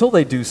 But until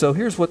they do so,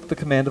 here's what the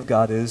command of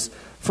God is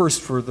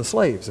first for the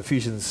slaves,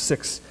 Ephesians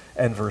 6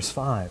 and verse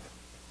 5.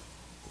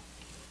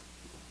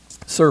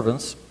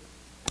 Servants,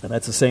 and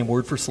that's the same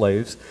word for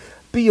slaves,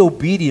 be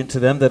obedient to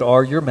them that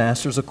are your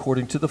masters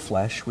according to the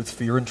flesh, with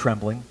fear and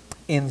trembling,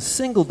 in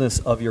singleness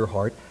of your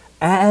heart,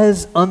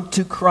 as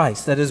unto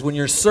Christ. That is, when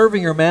you're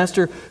serving your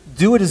master,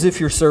 do it as if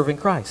you're serving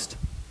Christ.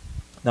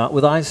 Not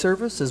with eye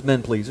service as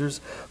men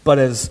pleasers, but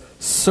as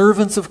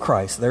servants of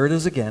Christ. There it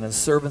is again, as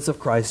servants of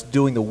Christ,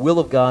 doing the will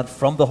of God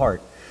from the heart,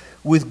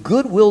 with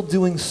good will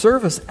doing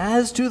service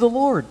as to the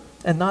Lord,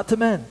 and not to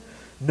men,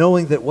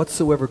 knowing that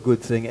whatsoever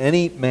good thing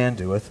any man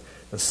doeth,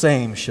 the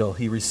same shall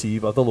he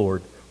receive of the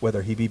Lord,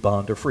 whether he be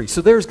bond or free.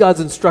 So there's God's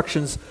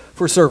instructions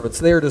for servants.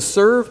 They are to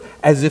serve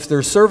as if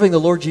they're serving the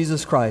Lord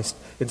Jesus Christ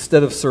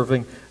instead of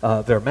serving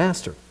their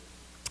master.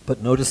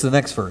 But notice the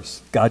next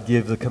verse. God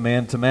gives the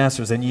command to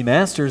masters, and ye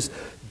masters,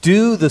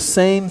 do the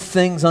same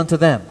things unto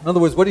them. In other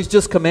words, what he's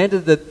just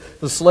commanded that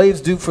the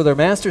slaves do for their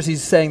masters,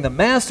 he's saying the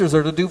masters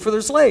are to do for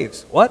their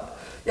slaves. What?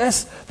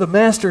 Yes, the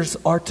masters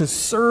are to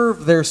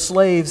serve their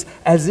slaves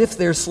as if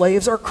their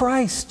slaves are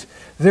Christ.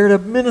 They're to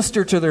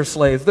minister to their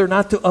slaves. They're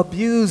not to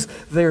abuse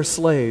their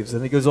slaves.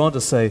 And he goes on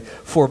to say,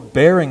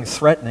 forbearing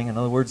threatening, in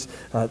other words,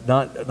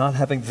 not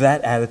having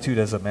that attitude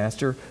as a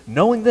master,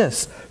 knowing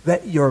this,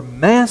 that your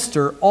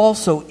master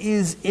also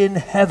is in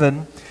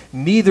heaven,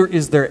 neither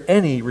is there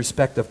any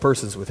respect of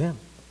persons with him.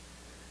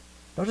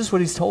 Notice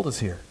what he's told us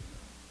here.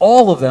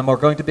 All of them are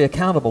going to be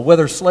accountable.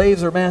 Whether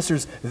slaves or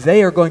masters,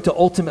 they are going to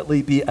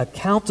ultimately be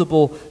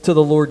accountable to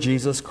the Lord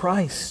Jesus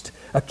Christ,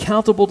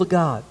 accountable to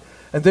God.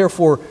 And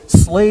therefore,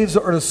 slaves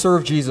are to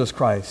serve Jesus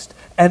Christ,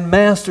 and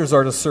masters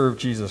are to serve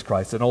Jesus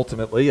Christ. And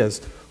ultimately,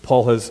 as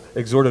Paul has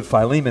exhorted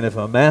Philemon, if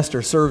a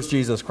master serves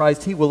Jesus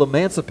Christ, he will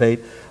emancipate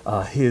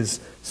his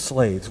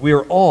slaves. We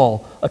are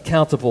all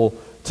accountable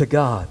to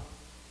God.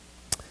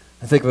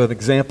 I think of an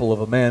example of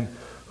a man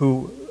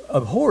who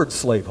abhorred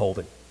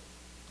slaveholding,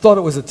 thought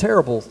it was a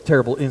terrible,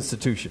 terrible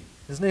institution.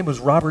 His name was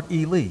Robert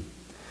E. Lee.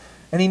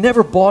 And he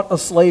never bought a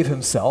slave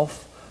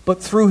himself, but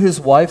through his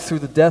wife, through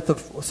the death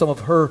of some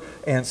of her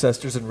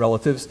ancestors and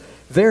relatives,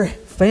 their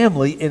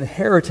family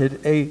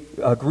inherited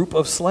a group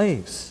of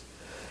slaves.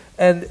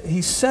 And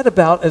he set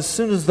about, as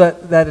soon as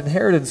that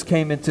inheritance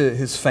came into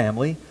his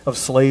family of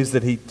slaves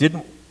that he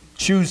didn't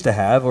choose to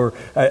have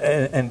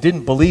and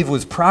didn't believe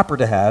was proper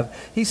to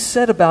have, he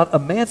set about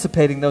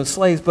emancipating those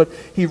slaves. But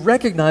he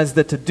recognized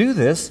that to do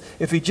this,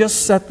 if he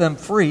just set them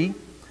free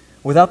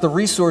without the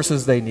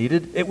resources they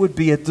needed, it would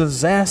be a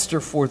disaster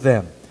for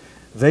them.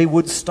 They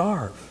would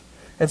starve.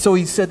 And so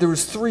he said there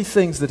was three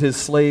things that his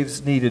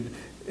slaves needed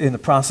in the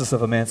process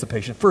of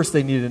emancipation. First,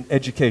 they needed an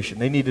education.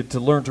 They needed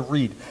to learn to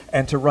read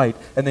and to write,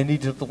 and they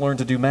needed to learn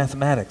to do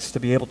mathematics to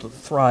be able to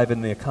thrive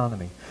in the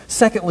economy.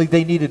 Secondly,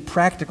 they needed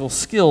practical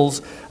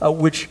skills by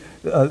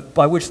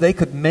which they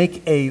could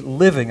make a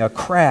living, a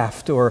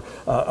craft or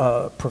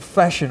a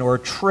profession or a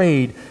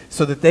trade,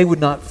 so that they would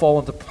not fall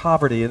into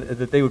poverty and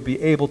that they would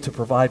be able to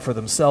provide for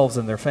themselves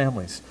and their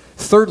families.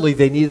 Thirdly,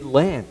 they needed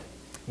land.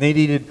 They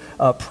needed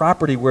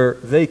property where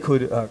they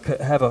could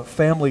have a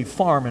family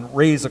farm and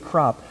raise a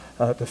crop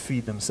to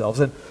feed themselves.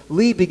 And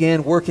Lee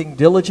began working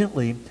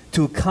diligently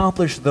to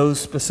accomplish those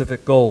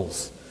specific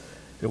goals.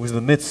 It was in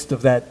the midst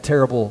of that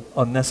terrible,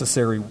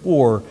 unnecessary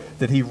war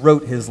that he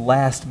wrote his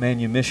last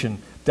manumission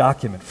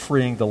document,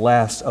 freeing the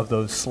last of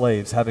those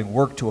slaves, having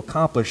worked to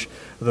accomplish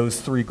those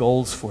 3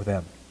 goals for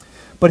them.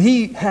 But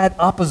he had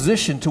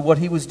opposition to what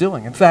he was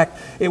doing. In fact,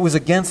 it was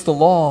against the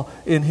law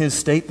in his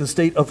state, the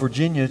state of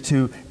Virginia,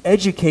 to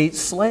educate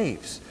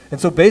slaves. And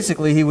so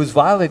basically he was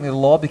violating the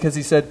law because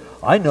he said,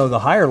 I know the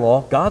higher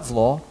law, God's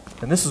law,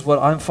 and this is what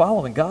I'm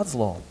following, God's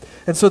law.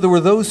 And so there were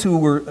those who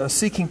were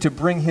seeking to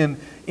bring him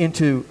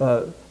into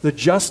the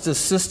justice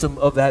system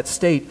of that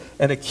state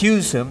and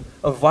accuse him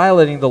of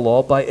violating the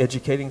law by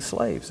educating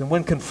slaves. And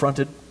when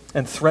confronted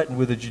and threatened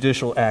with a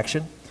judicial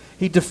action,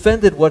 he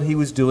defended what he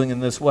was doing in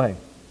this way.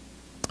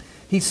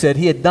 He said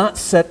he had not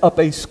set up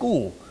a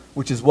school,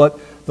 which is what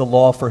the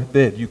law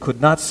forbid. You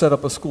could not set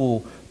up a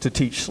school to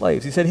teach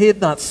slaves. He said he had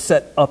not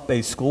set up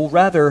a school.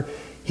 Rather,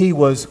 he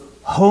was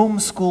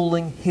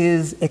homeschooling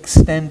his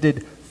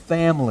extended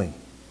family.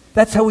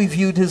 That's how he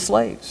viewed his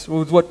slaves. It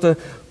was what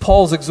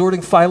Paul's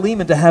exhorting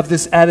Philemon to have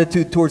this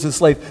attitude towards his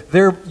slave.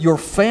 They're your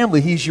family.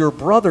 He's your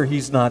brother.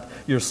 He's not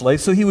your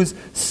slave. So he was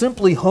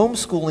simply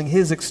homeschooling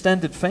his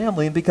extended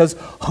family. And because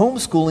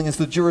homeschooling is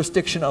the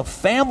jurisdiction of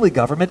family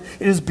government,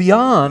 it is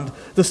beyond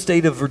the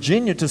state of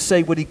Virginia to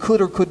say what he could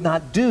or could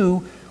not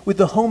do with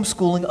the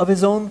homeschooling of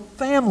his own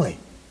family.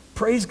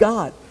 Praise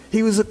God.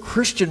 He was a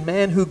Christian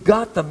man who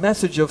got the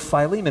message of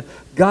Philemon,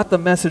 got the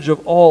message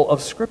of all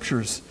of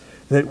Scriptures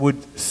that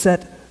would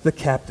set the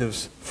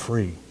captives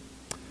free.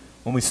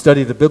 When we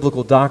study the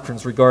biblical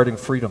doctrines regarding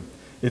freedom,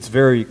 it's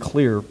very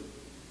clear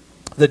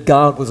that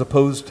God was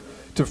opposed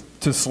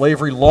to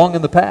slavery long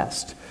in the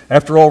past.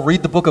 After all,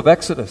 read the book of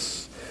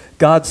Exodus.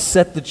 God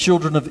set the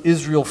children of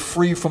Israel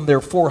free from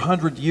their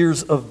 400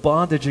 years of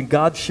bondage, and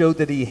God showed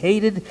that he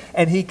hated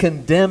and he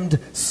condemned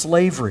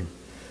slavery.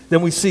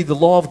 Then we see the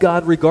law of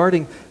God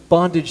regarding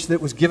bondage that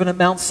was given at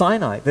Mount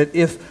Sinai, that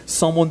if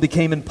someone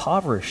became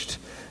impoverished,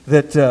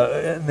 that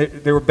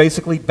they were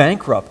basically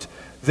bankrupt,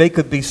 they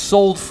could be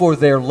sold for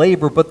their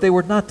labor, but they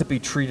were not to be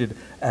treated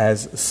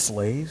as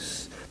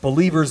slaves.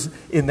 Believers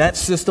in that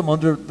system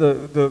under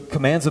the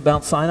commands of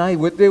Mount Sinai,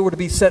 they were to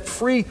be set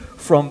free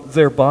from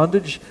their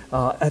bondage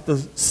at the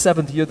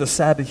 7th year, the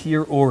Sabbath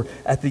year, or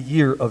at the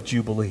year of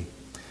Jubilee.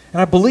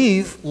 And I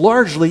believe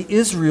largely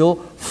Israel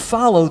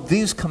followed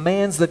these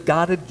commands that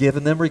God had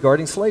given them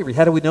regarding slavery.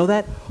 How do we know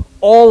that?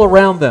 All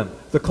around them,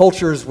 the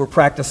cultures were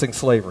practicing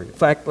slavery. In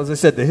fact, as I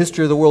said, the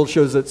history of the world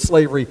shows that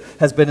slavery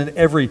has been in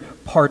every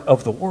part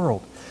of the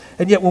world.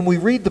 And yet when we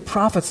read the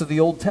prophets of the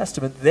Old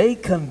Testament, they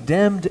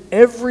condemned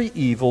every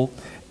evil,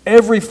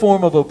 every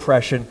form of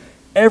oppression,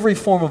 every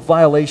form of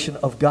violation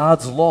of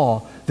God's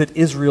law that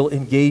Israel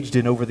engaged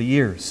in over the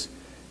years.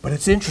 But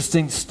it's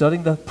interesting,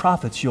 studying the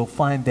prophets, you'll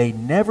find they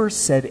never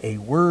said a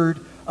word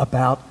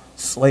about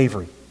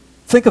slavery.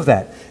 Think of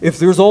that. If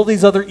there's all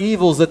these other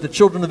evils that the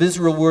children of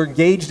Israel were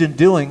engaged in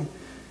doing,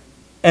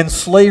 and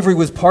slavery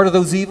was part of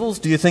those evils,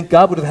 do you think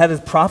God would have had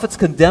his prophets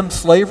condemn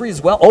slavery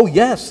as well? Oh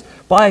yes,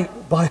 by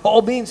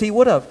all means he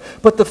would have.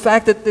 But the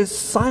fact that it's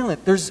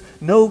silent, there's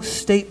no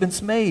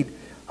statements made,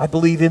 I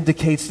believe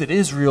indicates that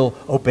Israel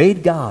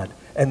obeyed God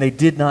and they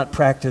did not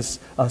practice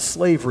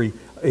slavery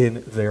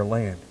in their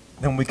land.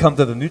 Then when we come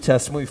to the New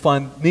Testament, we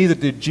find neither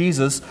did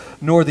Jesus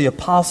nor the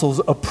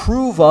apostles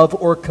approve of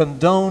or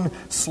condone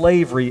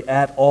slavery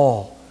at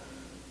all.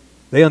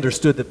 They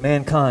understood that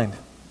mankind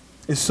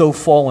is so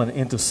fallen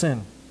into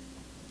sin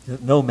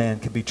that no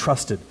man can be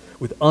trusted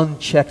with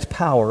unchecked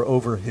power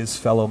over his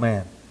fellow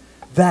man.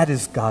 That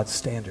is God's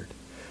standard.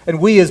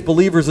 And we as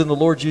believers in the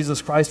Lord Jesus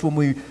Christ, when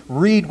we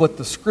read what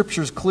the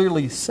Scriptures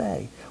clearly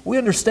say, we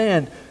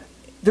understand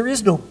there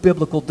is no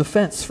biblical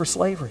defense for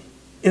slavery.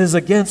 It is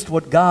against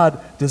what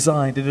God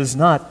designed. It is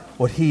not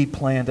what he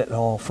planned at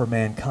all for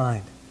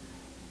mankind.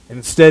 And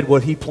instead,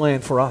 what he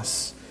planned for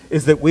us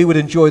is that we would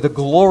enjoy the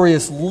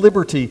glorious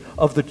liberty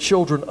of the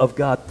children of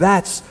God.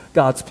 That's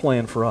God's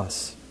plan for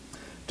us.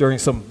 During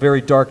some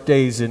very dark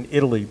days in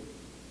Italy,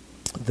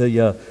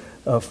 the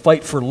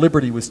fight for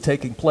liberty was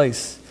taking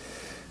place.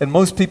 And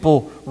most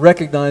people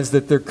recognized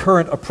that their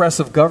current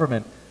oppressive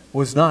government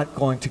was not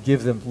going to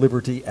give them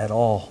liberty at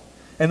all.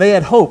 And they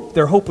had hope.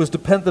 Their hope was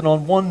dependent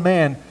on one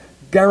man,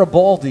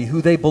 Garibaldi,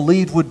 who they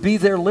believed would be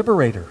their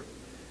liberator.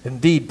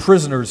 Indeed,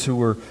 prisoners who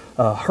were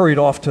hurried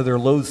off to their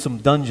loathsome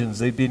dungeons,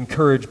 they'd be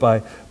encouraged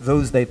by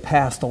those they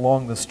passed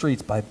along the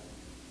streets by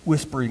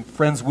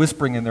friends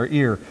whispering in their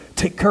ear,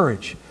 "Take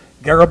courage,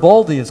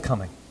 Garibaldi is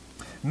coming."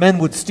 Men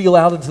would steal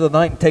out into the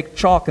night and take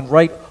chalk and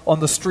write on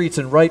the streets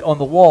and write on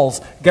the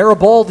walls,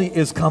 "Garibaldi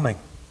is coming."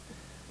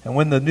 And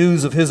when the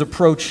news of his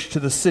approach to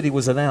the city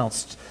was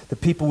announced, the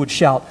people would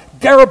shout,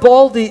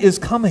 "Garibaldi is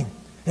coming."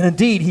 And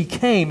indeed, he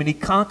came and he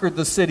conquered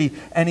the city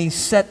and he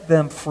set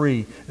them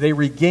free. They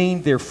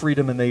regained their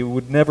freedom and they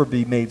would never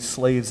be made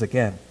slaves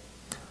again.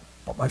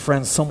 But my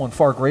friends, someone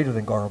far greater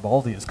than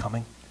Garibaldi is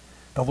coming.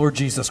 The Lord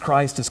Jesus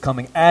Christ is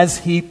coming as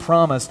he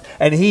promised,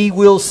 and he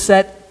will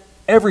set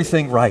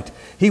everything right.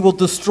 He will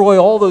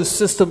destroy all those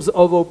systems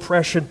of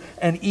oppression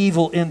and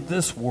evil in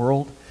this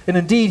world. And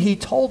indeed, he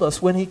told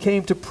us when he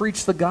came to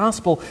preach the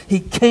gospel, he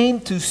came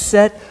to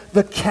set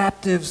the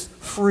captives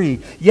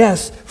free.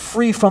 Yes,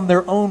 free from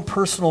their own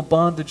personal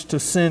bondage to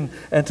sin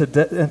and to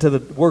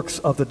the works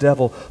of the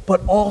devil,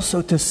 but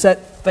also to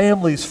set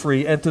families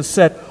free and to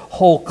set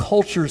whole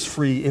cultures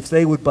free if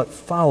they would but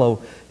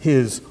follow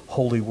his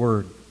holy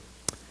word.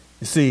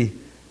 You see,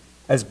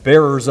 as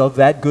bearers of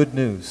that good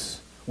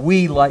news,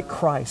 we, like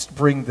Christ,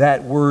 bring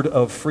that word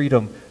of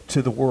freedom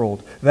to the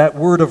world, that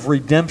word of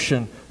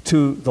redemption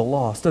to the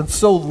lost. And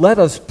so let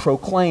us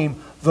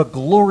proclaim the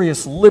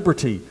glorious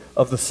liberty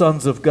of the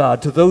sons of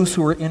God to those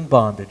who are in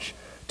bondage,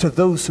 to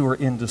those who are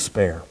in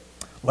despair.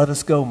 Let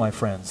us go, my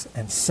friends,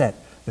 and set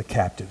the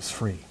captives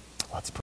free. Let's pray.